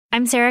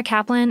I'm Sarah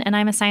Kaplan, and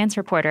I'm a science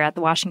reporter at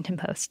The Washington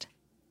Post.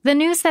 The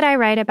news that I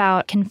write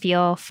about can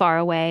feel far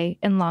away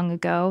and long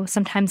ago.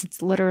 Sometimes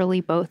it's literally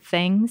both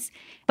things.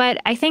 But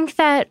I think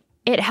that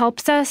it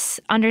helps us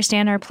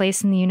understand our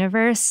place in the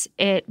universe.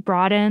 It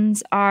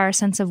broadens our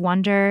sense of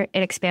wonder.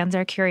 It expands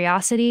our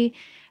curiosity.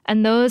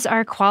 And those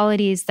are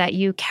qualities that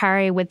you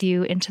carry with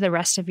you into the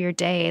rest of your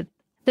day.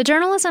 The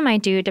journalism I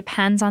do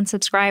depends on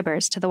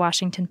subscribers to The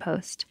Washington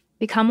Post.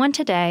 Become one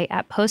today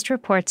at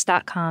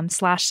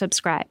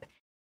postreports.com/subscribe.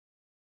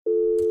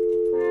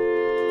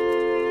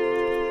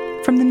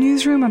 From the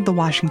newsroom of The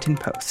Washington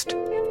Post.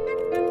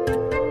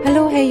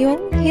 Hallo, Herr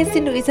Jung. Hier ist die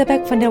Luisa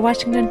Beck von der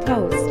Washington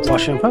Post.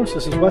 Washington Post,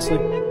 this is Wesley.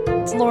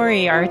 It's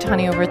Lori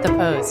Aratani over at the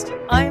Post.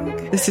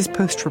 This is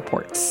Post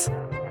Reports.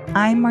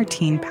 I'm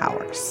Martine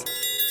Powers.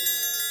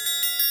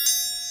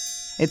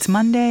 It's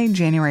Monday,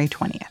 January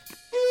 20th.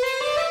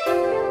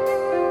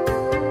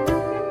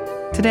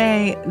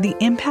 Today, the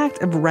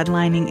impact of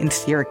redlining in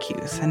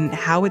Syracuse and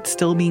how it's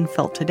still being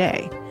felt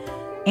today,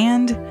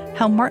 and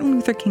how Martin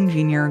Luther King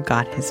Jr.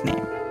 got his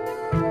name.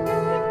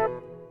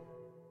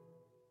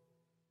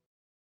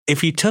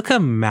 If you took a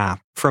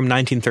map from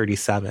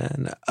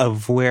 1937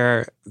 of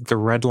where the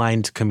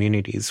redlined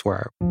communities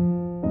were,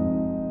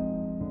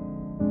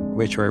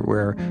 which were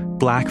where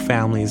Black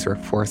families were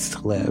forced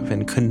to live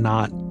and could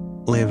not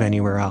live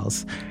anywhere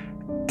else,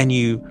 and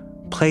you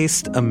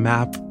placed a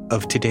map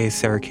of today's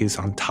Syracuse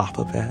on top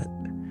of it,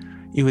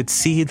 you would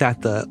see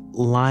that the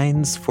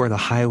lines for the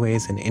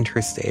highways and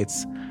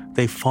interstates,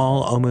 they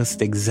fall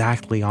almost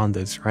exactly on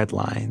those red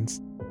lines.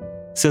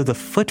 So the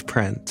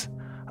footprint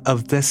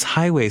of this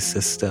highway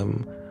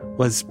system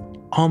was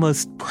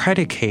almost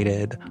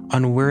predicated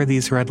on where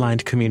these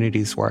redlined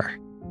communities were.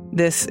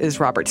 This is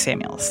Robert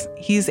Samuels.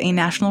 He's a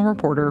national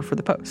reporter for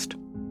The Post.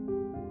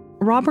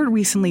 Robert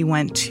recently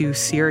went to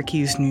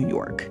Syracuse, New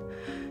York.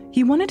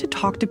 He wanted to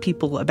talk to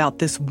people about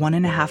this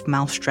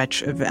 1.5-mile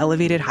stretch of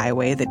elevated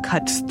highway that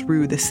cuts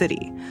through the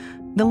city.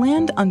 The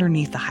land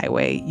underneath the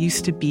highway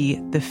used to be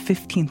the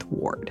 15th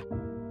Ward.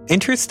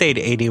 Interstate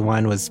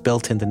 81 was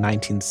built in the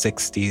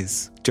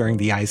 1960s during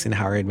the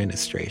Eisenhower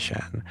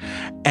administration,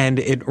 and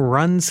it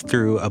runs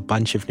through a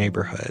bunch of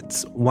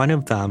neighborhoods. One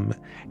of them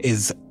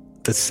is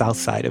the south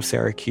side of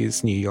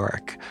Syracuse, New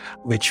York,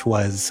 which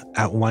was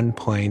at one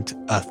point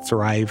a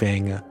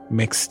thriving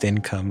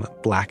mixed-income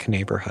Black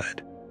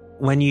neighborhood.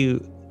 When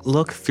you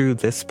look through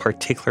this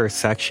particular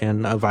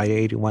section of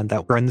I-81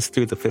 that runs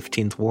through the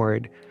 15th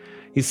Ward,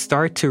 you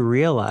start to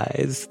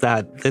realize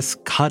that this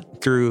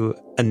cut through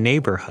a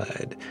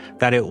neighborhood,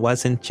 that it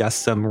wasn't just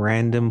some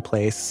random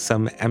place,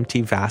 some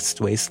empty,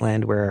 vast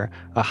wasteland where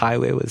a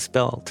highway was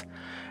built.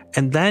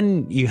 And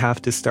then you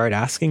have to start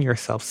asking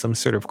yourself some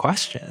sort of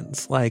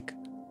questions, like,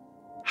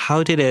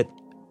 how did it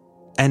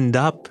end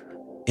up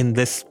in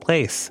this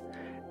place?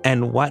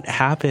 And what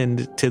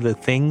happened to the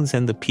things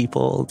and the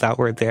people that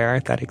were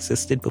there that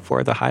existed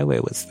before the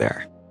highway was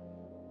there?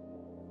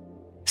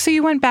 So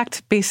you went back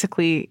to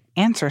basically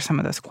answer some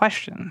of those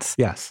questions.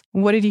 Yes.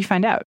 What did you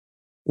find out?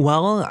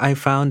 Well, I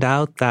found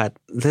out that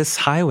this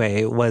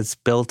highway was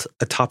built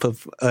atop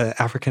of an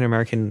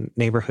African-American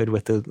neighborhood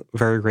with a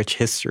very rich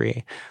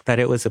history, that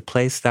it was a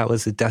place that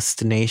was a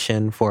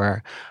destination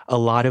for a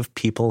lot of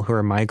people who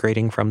are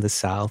migrating from the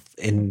South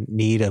in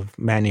need of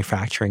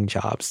manufacturing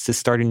jobs to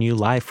start a new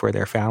life for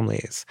their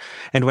families.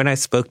 And when I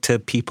spoke to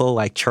people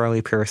like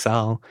Charlie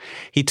Purcell,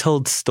 he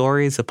told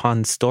stories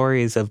upon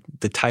stories of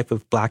the type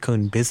of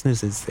Black-owned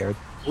businesses there.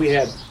 We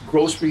had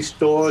grocery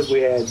stores,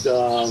 we had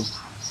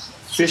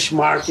fish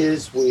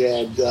markets, we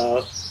had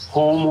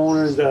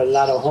homeowners, a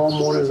lot of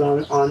homeowners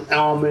on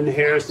Elman,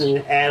 Harrison,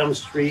 and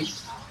Adams Street,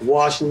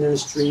 Washington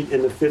Street,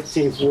 in the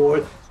 15th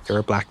Ward. There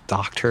were Black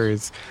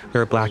doctors,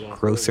 there were Black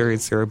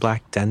grocers, there were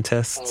Black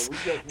dentists,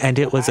 and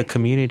it was a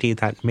community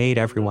that made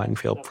everyone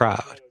feel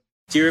proud.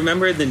 Do you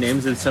remember the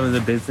names of some of the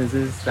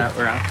businesses that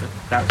were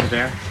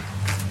there?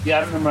 Yeah,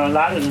 I remember a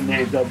lot of the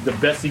names. The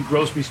Bessie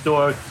grocery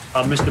store,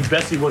 Mr.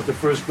 Bessie was the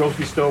first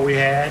grocery store we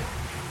had.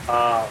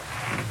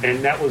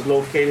 And that was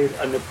located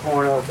on the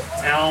corner of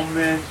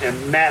Elman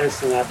and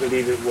Madison, I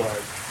believe it was.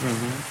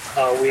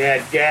 Mm-hmm. We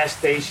had gas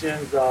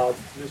stations.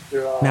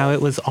 Now, it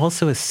was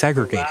also a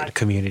segregated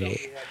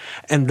community.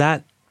 And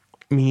that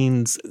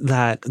means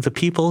that the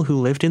people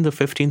who lived in the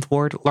 15th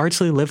Ward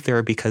largely lived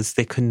there because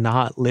they could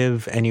not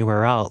live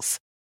anywhere else.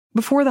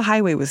 Before the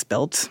highway was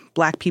built,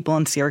 Black people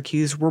in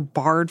Syracuse were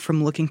barred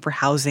from looking for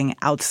housing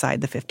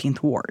outside the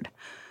 15th Ward.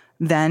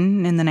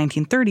 Then, in the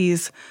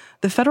 1930s,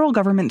 the federal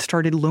government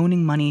started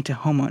loaning money to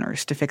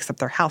homeowners to fix up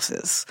their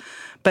houses.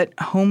 But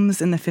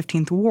homes in the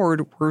 15th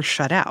Ward were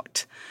shut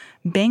out.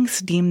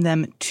 Banks deemed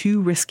them too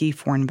risky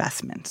for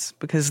investments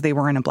because they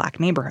were in a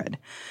Black neighborhood.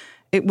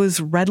 It was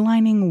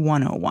redlining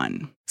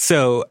 101.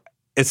 So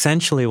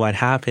essentially what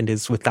happened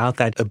is without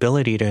that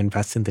ability to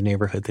invest in the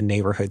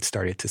neighborhood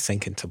started to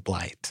sink into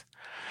blight.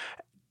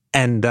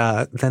 And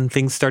then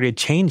things started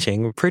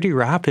changing pretty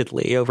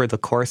rapidly over the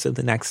course of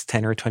the next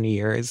 10 or 20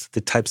 years.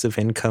 The types of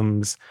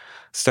incomes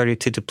started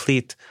to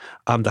deplete.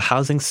 The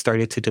housing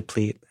started to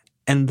deplete.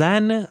 And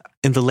then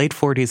in the late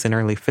 40s and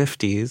early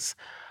 50s,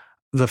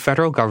 the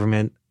federal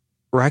government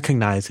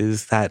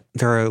recognizes that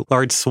there are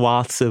large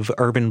swaths of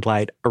urban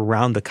blight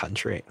around the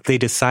country. They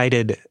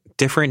decided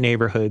different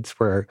neighborhoods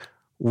were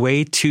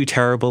way too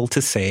terrible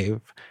to save,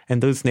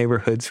 and those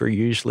neighborhoods were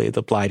usually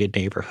the blighted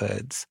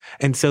neighborhoods.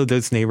 And so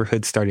those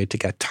neighborhoods started to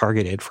get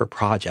targeted for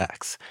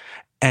projects.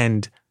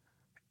 And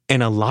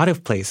in a lot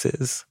of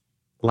places,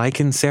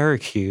 like in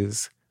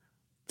Syracuse,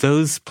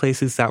 those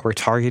places that were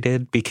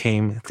targeted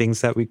became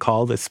things that we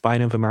call the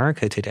spine of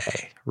America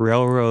today: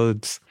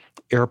 railroads,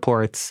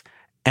 airports,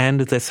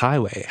 and this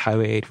highway,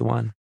 Highway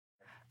 81.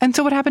 And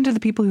so what happened to the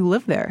people who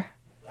lived there?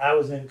 I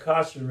was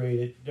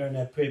incarcerated during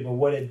that period, but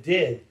what it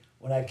did,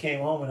 when I came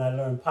home and I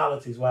learned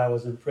politics while I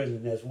was in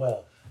prison as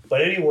well.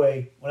 But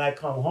anyway, when I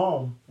come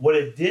home, what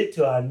it did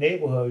to our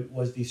neighborhood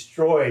was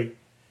destroy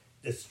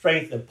the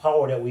strength and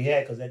power that we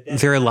had.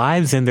 Their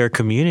lives and their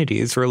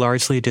communities were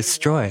largely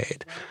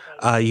destroyed.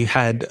 You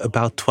had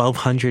about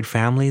 1,200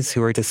 families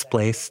who were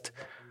displaced.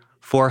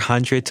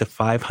 400 to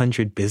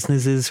 500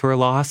 businesses were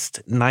lost.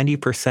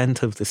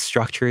 90% of the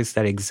structures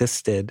that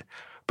existed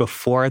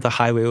before the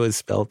highway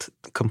was built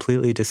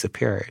completely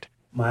disappeared.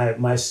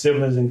 My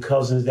siblings and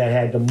cousins that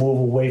had to move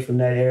away from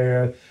that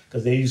area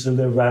because they used to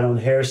live right on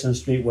Harrison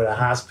Street where the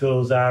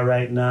hospitals are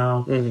right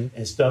now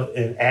and stuff.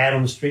 And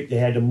Adams Street, they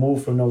had to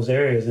move from those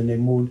areas and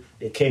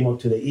they came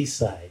up to the east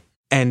side.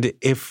 And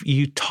if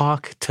you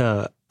talk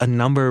to a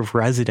number of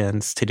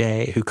residents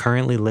today who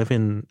currently live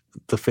in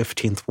the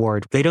 15th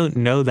Ward, they don't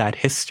know that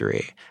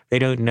history. They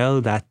don't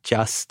know that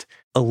just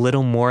a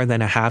little more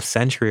than a half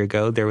century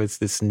ago, there was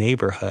this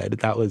neighborhood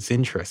that was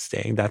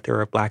interesting, that there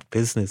were Black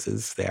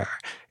businesses there.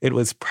 It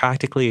was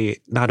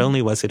practically, not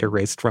only was it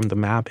erased from the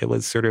map, it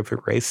was sort of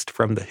erased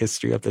from the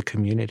history of the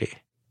community.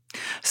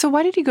 So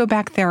why did you go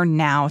back there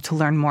now to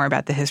learn more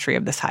about the history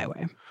of this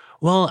highway?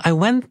 Well, I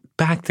went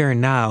back there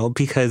now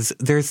because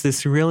there's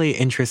this really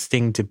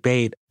interesting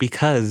debate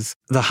because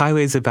the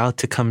highway's about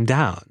to come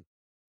down.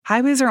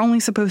 Highways are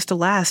only supposed to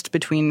last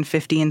between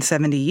 50 and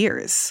 70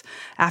 years.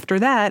 After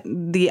that,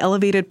 the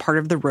elevated part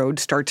of the road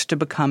starts to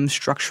become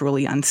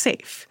structurally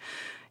unsafe.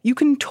 You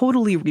can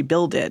totally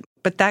rebuild it,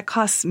 but that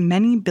costs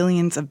many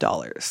billions of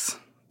dollars.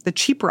 The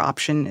cheaper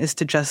option is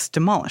to just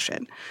demolish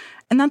it.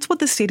 And that's what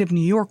the state of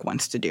New York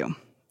wants to do.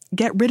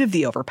 Get rid of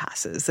the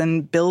overpasses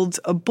and build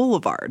a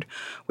boulevard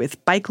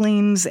with bike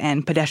lanes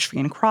and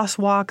pedestrian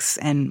crosswalks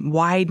and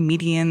wide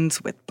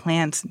medians with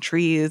plants and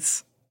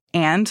trees.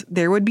 And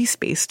there would be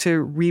space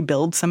to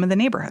rebuild some of the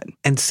neighborhood.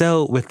 And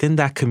so within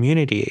that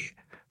community,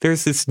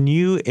 there's this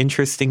new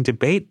interesting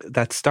debate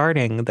that's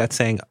starting that's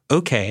saying,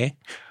 okay,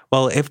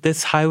 well, if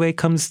this highway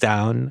comes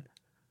down,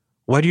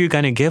 what are you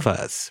going to give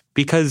us?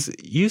 Because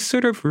you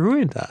sort of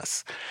ruined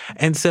us.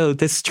 And so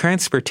this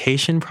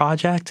transportation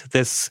project,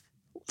 this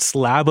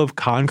slab of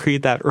concrete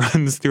that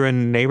runs through a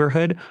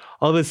neighborhood,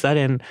 all of a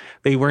sudden,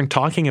 they weren't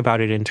talking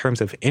about it in terms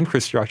of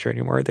infrastructure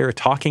anymore. They were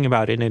talking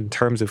about it in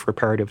terms of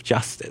reparative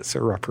justice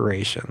or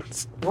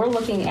reparations. We're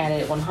looking at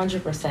it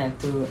 100%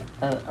 through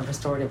a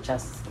restorative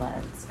justice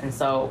lens. And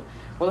so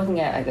we're looking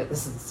at, like,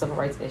 this is a civil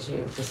rights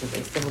issue, this is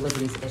a civil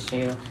liberties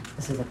issue,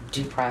 this is a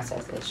due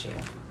process issue.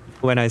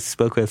 When I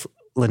spoke with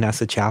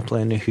Lanessa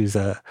Chaplin, who's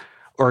a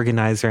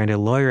organizer and a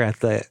lawyer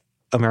at the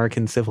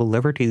American Civil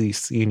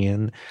Liberties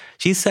Union,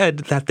 she said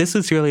that this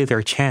was really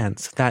their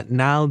chance, that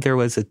now there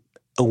was an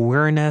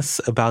awareness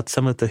about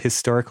some of the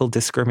historical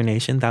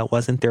discrimination that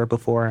wasn't there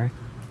before.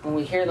 When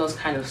we hear those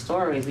kind of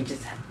stories, we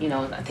just,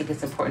 I think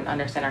it's important to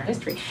understand our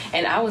history.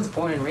 And I was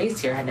born and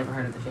raised here. I had never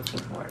heard of the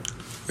 15th Ward.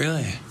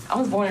 Really? I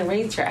was born and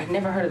raised here. I'd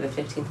never heard of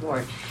the 15th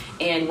Ward.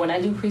 And when I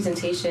do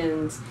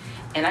presentations,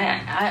 and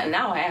I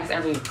now I ask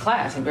every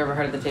class, have you ever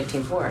heard of the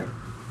 15th Ward?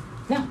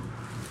 No.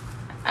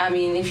 I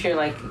mean, if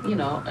you're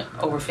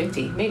over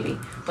 50, maybe.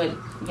 But,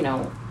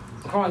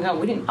 growing up,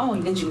 we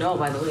didn't, did you know,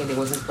 by the way, there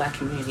was this Black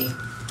community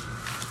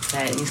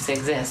that used to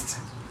exist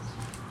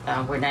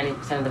where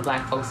 90% of the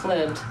Black folks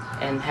lived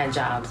and had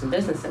jobs and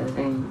businesses.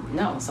 And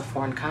no, it's a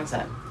foreign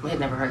concept. We had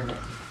never heard of it.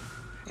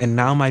 And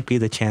now might be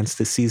the chance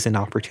to seize an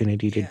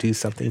opportunity to do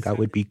something that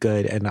would be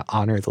good and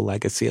honor the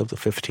legacy of the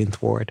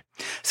 15th Ward.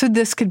 So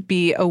this could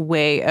be a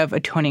way of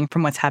atoning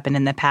from what's happened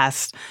in the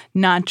past,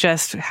 not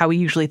just how we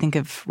usually think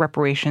of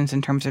reparations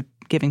in terms of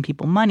giving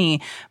people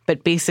money,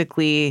 but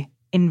basically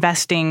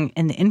investing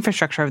in the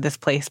infrastructure of this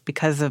place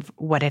because of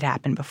what had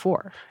happened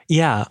before.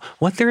 Yeah.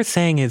 What they're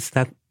saying is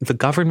that the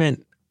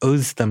government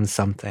owes them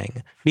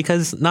something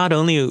because not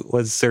only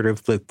was sort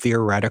of the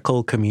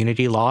theoretical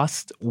community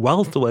lost,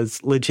 wealth was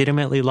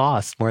legitimately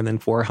lost. More than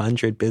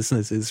 400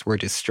 businesses were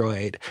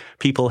destroyed.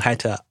 People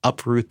had to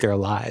uproot their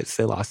lives.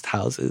 They lost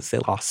houses. They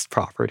lost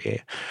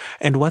property.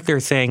 And what they're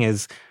saying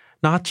is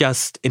not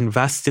just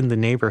invest in the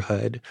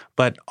neighborhood,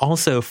 but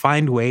also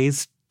find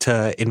ways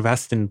to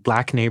invest in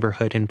Black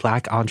neighborhood and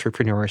Black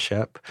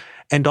entrepreneurship,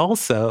 and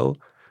also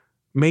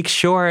make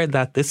sure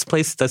that this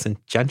place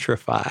doesn't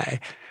gentrify,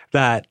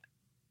 that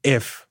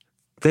if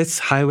this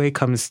highway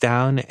comes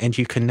down and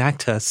you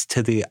connect us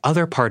to the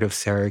other part of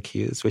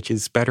Syracuse, which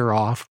is better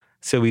off,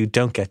 so we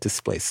don't get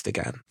displaced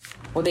again.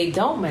 What they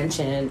don't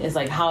mention is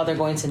like how they're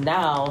going to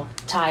now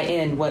tie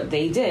in what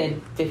they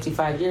did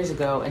 55 years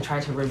ago and try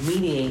to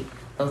remediate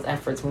those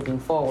efforts moving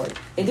forward.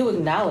 They do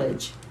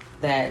acknowledge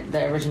that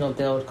the original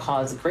build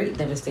caused great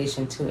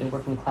devastation to a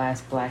working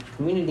class Black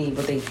community,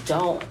 but they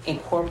don't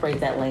incorporate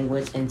that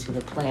language into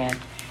the plan.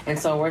 And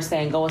so we're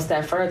saying go a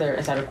step further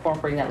and start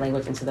incorporating that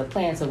language into the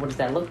plan. So what does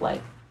that look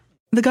like?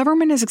 The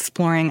government is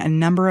exploring a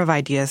number of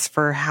ideas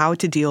for how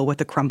to deal with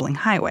the crumbling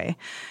highway.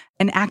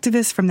 And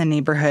activists from the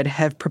neighborhood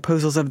have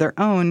proposals of their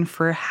own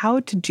for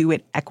how to do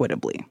it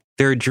equitably.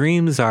 Their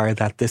dreams are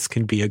that this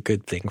can be a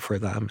good thing for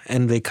them.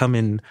 And they come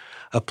in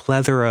a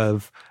plethora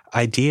of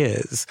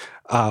ideas.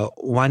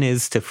 One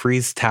is to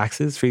freeze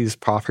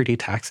property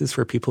taxes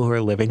for people who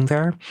are living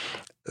there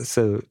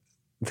so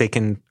they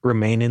can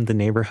remain in the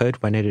neighborhood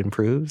when it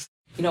improves.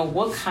 You know,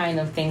 what kind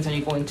of things are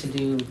you going to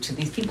do to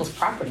these people's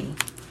property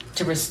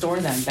to restore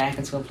them back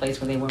into a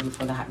place where they were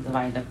before the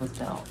viaduct was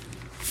built?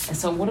 And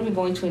so what are we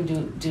going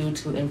to do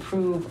to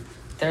improve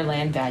their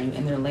land value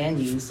and their land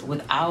use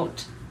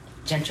without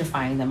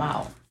gentrifying them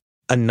out?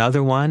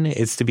 Another one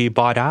is to be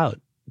bought out,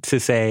 to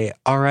say,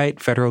 all right,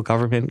 federal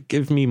government,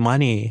 give me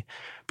money,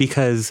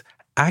 because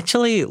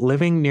actually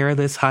living near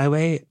this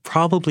highway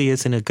probably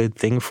isn't a good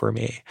thing for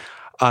me.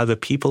 The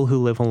people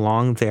who live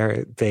along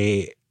there,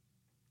 they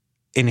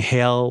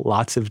inhale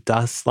lots of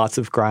dust, lots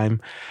of grime.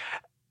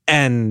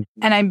 And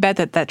I bet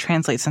that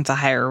translates into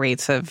higher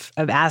rates of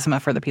asthma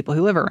for the people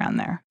who live around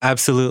there.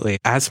 Absolutely.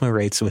 Asthma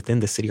rates within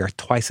the city are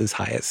twice as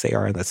high as they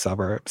are in the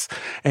suburbs.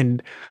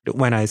 And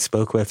when I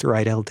spoke with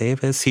Rydell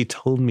Davis, he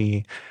told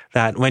me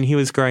that when he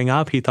was growing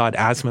up, he thought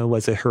asthma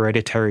was a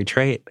hereditary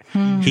trait.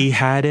 He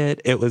had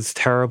it. It was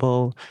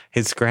terrible.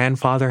 His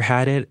grandfather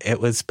had it. It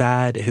was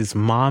bad. His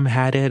mom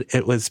had it.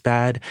 It was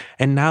bad.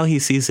 And now he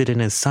sees it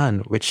in his son,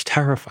 which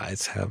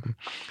terrifies him.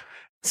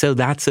 So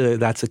that's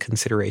a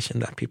consideration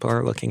that people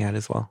are looking at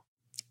as well.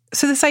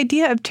 So this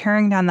idea of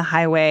tearing down the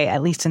highway,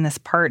 at least in this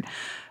part,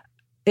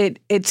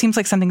 it seems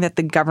like something that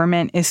the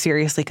government is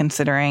seriously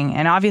considering.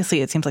 And obviously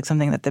it seems like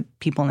something that the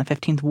people in the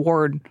 15th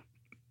Ward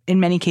in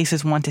many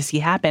cases want to see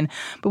happen.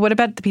 But what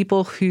about the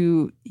people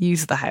who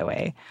use the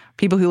highway,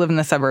 people who live in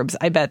the suburbs?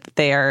 I bet that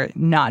they are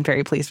not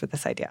very pleased with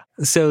this idea.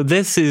 So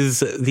this is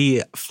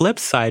the flip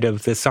side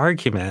of this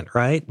argument,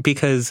 right?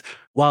 Because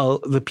while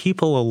the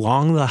people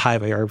along the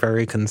highway are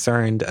very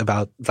concerned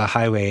about the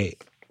highway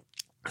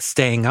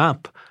staying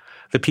up,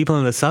 the people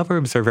in the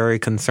suburbs are very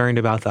concerned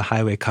about the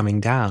highway coming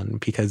down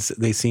because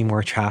they see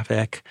more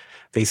traffic,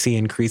 they see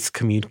increased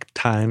commute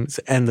times,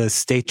 and the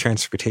state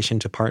transportation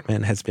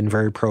department has been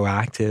very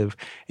proactive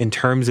in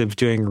terms of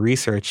doing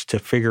research to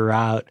figure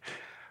out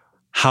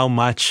how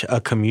much a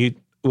commute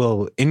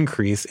will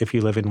increase if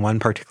you live in one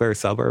particular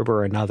suburb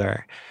or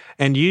another.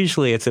 And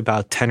usually it's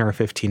about 10 or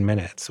 15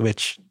 minutes,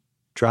 which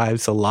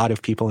drives a lot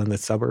of people in the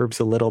suburbs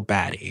a little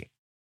batty.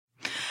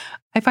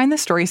 I find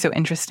this story so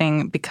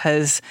interesting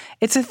because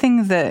it's a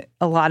thing that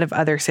a lot of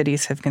other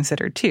cities have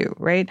considered too,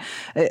 right?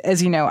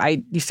 As you know,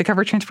 I used to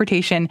cover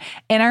transportation,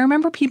 and I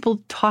remember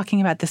people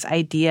talking about this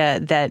idea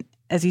that,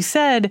 as you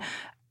said,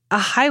 a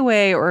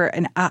highway or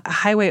a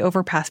highway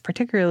overpass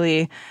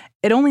particularly,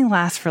 it only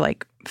lasts for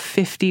like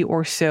 50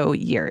 or so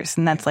years,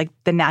 and that's like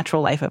the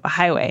natural life of a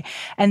highway.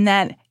 And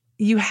that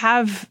you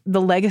have the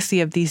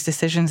legacy of these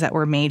decisions that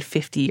were made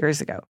 50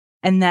 years ago,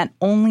 and that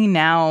only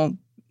now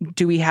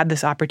do we have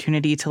this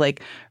opportunity to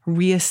like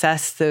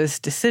reassess those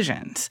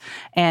decisions,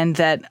 and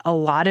that a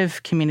lot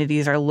of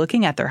communities are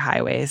looking at their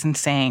highways and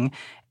saying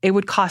it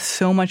would cost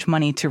so much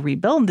money to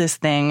rebuild this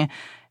thing.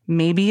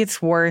 Maybe it's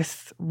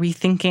worth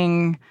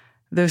rethinking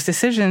those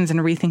decisions and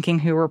rethinking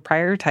who we're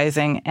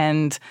prioritizing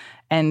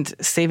and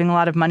saving a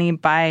lot of money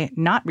by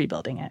not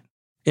rebuilding it.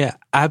 Yeah,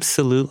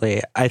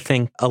 absolutely. I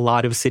think a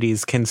lot of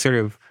cities can sort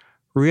of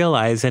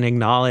realize and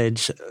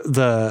acknowledge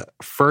the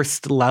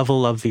first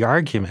level of the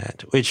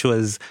argument, which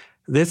was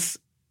this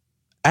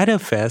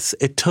edifice,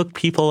 it took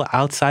people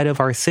outside of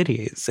our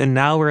cities. And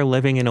now we're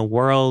living in a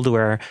world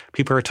where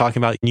people are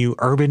talking about new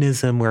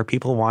urbanism, where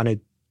people want to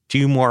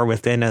do more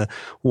within a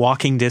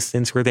walking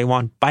distance, where they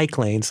want bike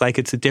lanes. Like,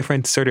 it's a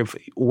different sort of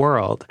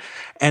world.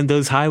 And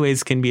those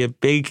highways can be a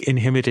big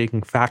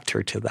inhibiting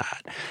factor to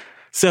that.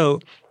 So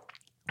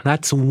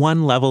that's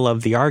one level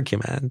of the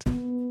argument.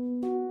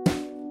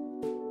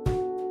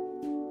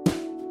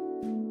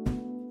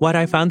 What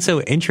I found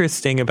so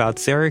interesting about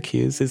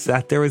Syracuse is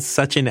that there was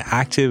such an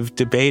active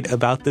debate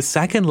about the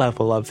second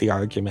level of the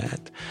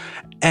argument.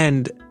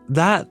 And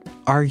that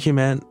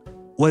argument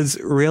was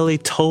really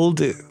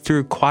told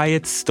through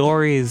quiet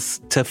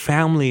stories to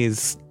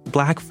families,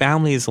 Black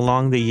families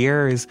along the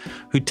years,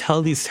 who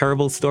tell these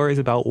terrible stories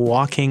about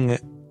walking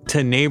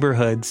to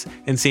neighborhoods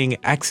and seeing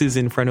X's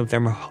in front of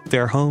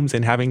their homes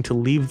and having to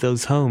leave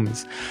those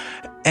homes.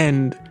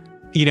 And,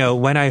 you know,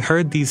 when I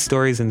heard these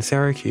stories in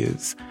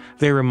Syracuse,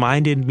 they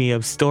reminded me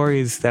of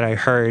stories that I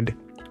heard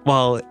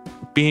while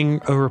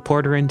being a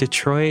reporter in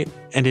Detroit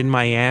and in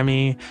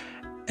Miami.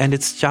 And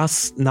it's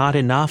just not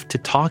enough to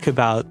talk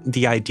about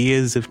the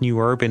ideas of new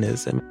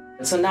urbanism.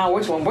 So now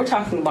when we're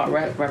talking about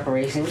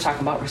reparations, we're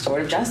talking about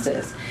restorative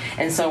justice.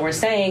 And so we're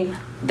saying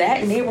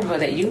that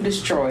neighborhood that you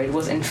destroyed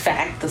was in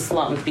fact the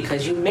slums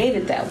because you made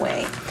it that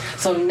way.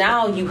 So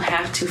now you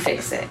have to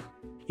fix it.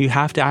 You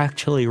have to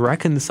actually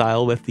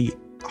reconcile with the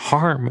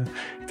harm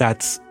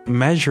that's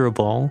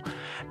measurable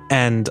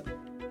and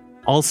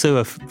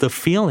also the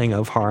feeling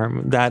of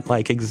harm that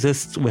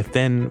exists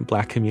within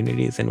Black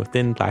communities and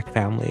within Black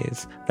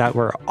families that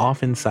were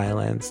often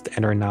silenced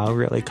and are now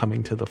really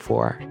coming to the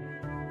fore.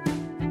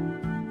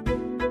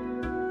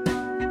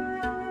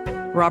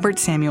 Robert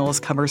Samuels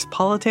covers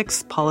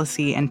politics,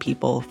 policy, and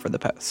people for The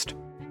Post.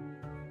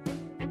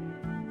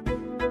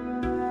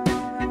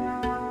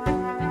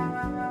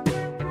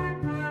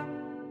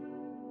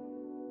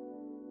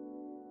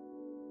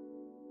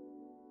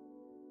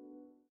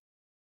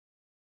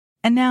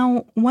 And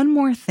now, one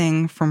more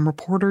thing from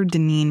reporter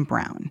DeNeen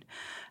Brown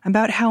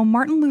about how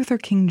Martin Luther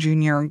King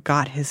Jr.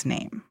 got his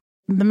name.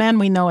 The man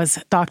we know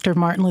as Dr.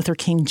 Martin Luther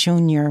King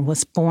Jr.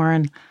 was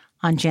born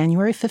on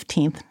January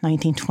 15th,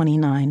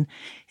 1929.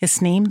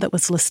 His name that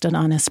was listed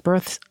on his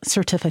birth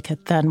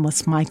certificate then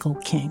was Michael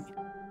King.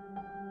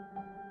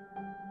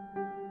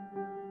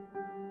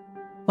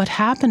 What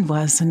happened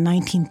was, in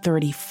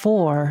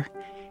 1934,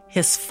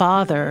 his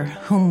father,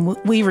 whom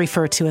we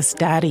refer to as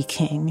Daddy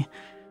King,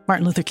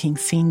 Martin Luther King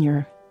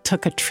Sr.,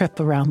 took a trip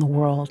around the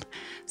world.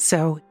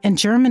 So in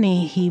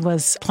Germany, he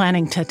was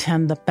planning to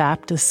attend the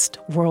Baptist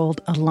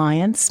World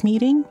Alliance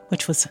meeting,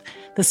 which was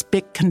this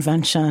big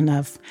convention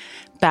of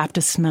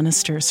Baptist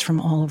ministers from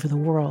all over the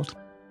world.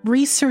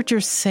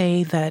 Researchers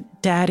say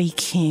that Daddy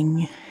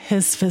King,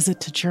 his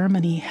visit to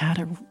Germany, had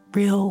a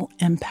real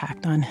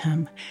impact on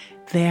him.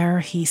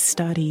 There he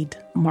studied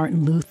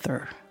Martin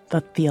Luther,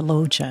 the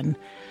theologian,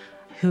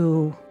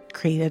 who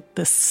created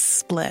this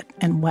split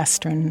in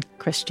Western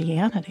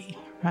Christianity,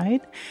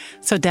 right?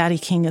 So Daddy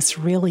King is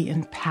really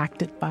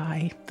impacted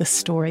by the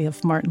story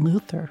of Martin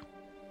Luther.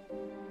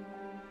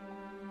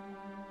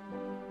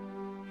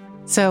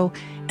 So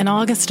in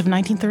August of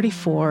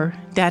 1934,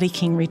 Daddy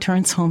King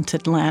returns home to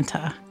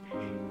Atlanta.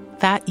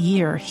 That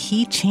year,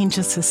 he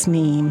changes his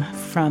name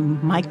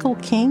from Michael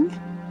King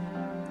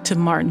to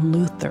Martin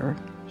Luther.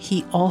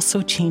 He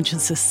also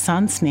changes his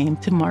son's name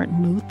to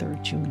Martin Luther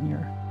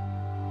Jr.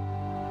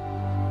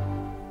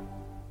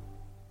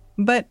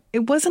 But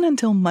it wasn't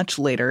until much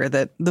later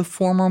that the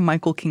former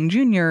Michael King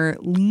Jr.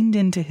 leaned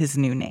into his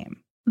new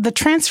name. The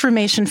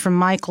transformation from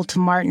Michael to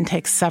Martin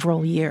takes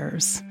several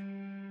years.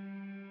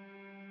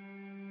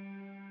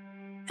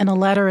 In a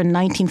letter in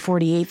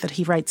 1948 that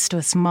he writes to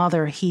his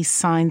mother, he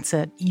signs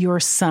it, "Your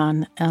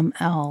son,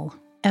 M.L."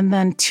 And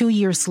then 2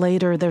 years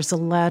later, there's a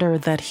letter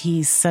that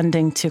he's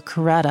sending to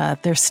Coretta.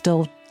 They're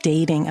still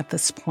dating at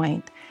this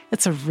point.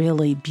 It's a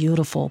really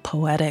beautiful,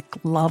 poetic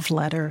love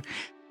letter.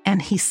 And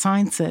he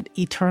signs it,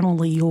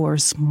 "Eternally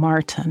yours,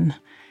 Martin."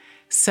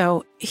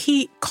 So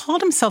he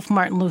called himself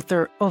Martin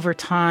Luther over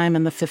time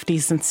in the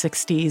 50s and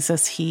 60s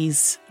as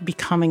he's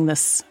becoming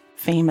this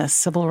famous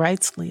civil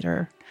rights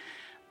leader.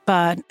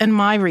 But in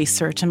my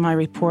research and my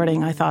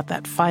reporting, I thought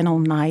that final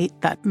night,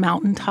 that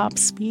mountaintop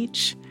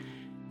speech,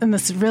 and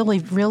this really,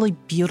 really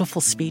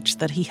beautiful speech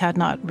that he had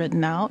not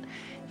written out,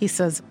 he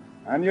says,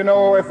 "And you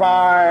know, if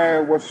I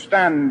was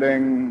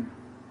standing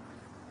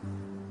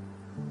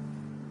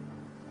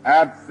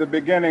at the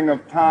beginning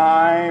of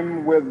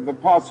time with the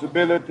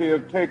possibility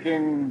of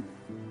taking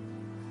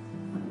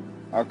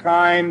a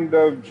kind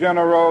of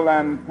general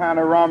and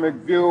panoramic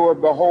view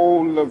of the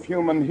whole of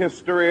human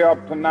history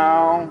up to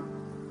now,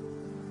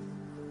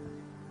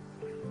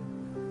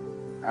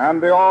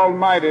 and the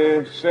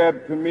Almighty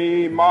said to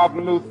me,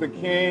 Martin Luther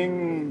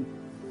King,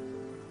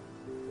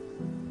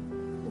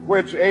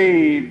 which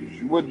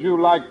age would you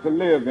like to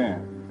live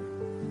in?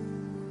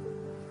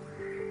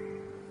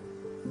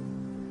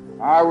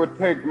 I would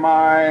take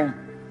my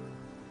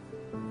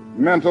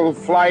mental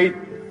flight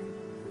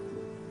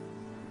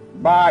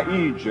by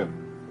Egypt.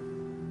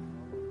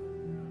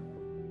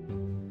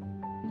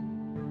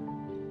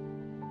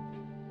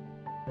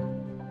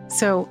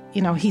 So,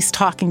 he's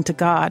talking to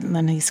God, and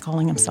then he's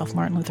calling himself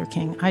Martin Luther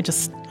King. I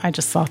just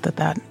thought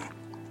that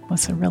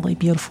was a really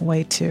beautiful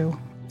way to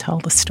tell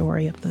the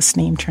story of this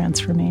name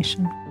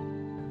transformation.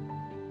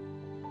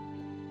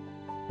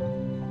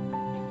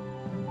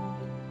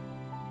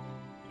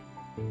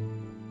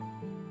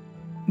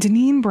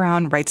 DeNeen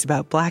Brown writes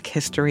about Black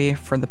history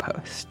for The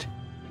Post.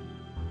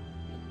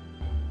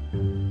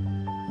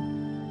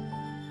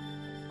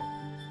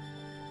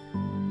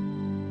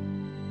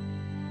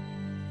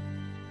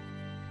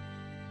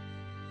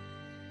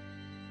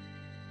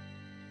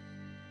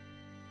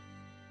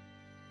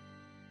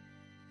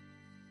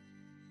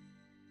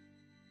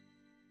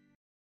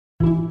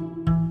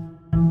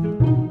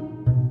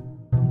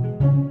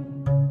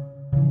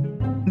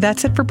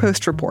 That's it for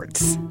Post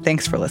Reports.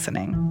 Thanks for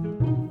listening.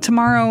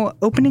 Tomorrow,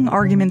 opening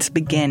arguments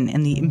begin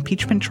in the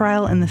impeachment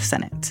trial in the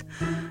Senate.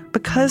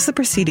 Because the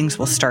proceedings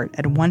will start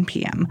at 1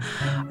 p.m.,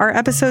 our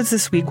episodes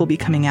this week will be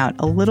coming out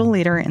a little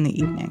later in the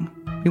evening.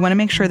 We want to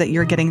make sure that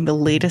you're getting the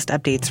latest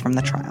updates from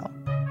the trial.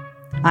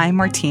 I'm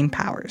Martine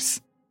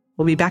Powers.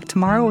 We'll be back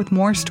tomorrow with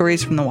more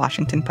stories from the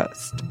Washington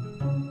Post.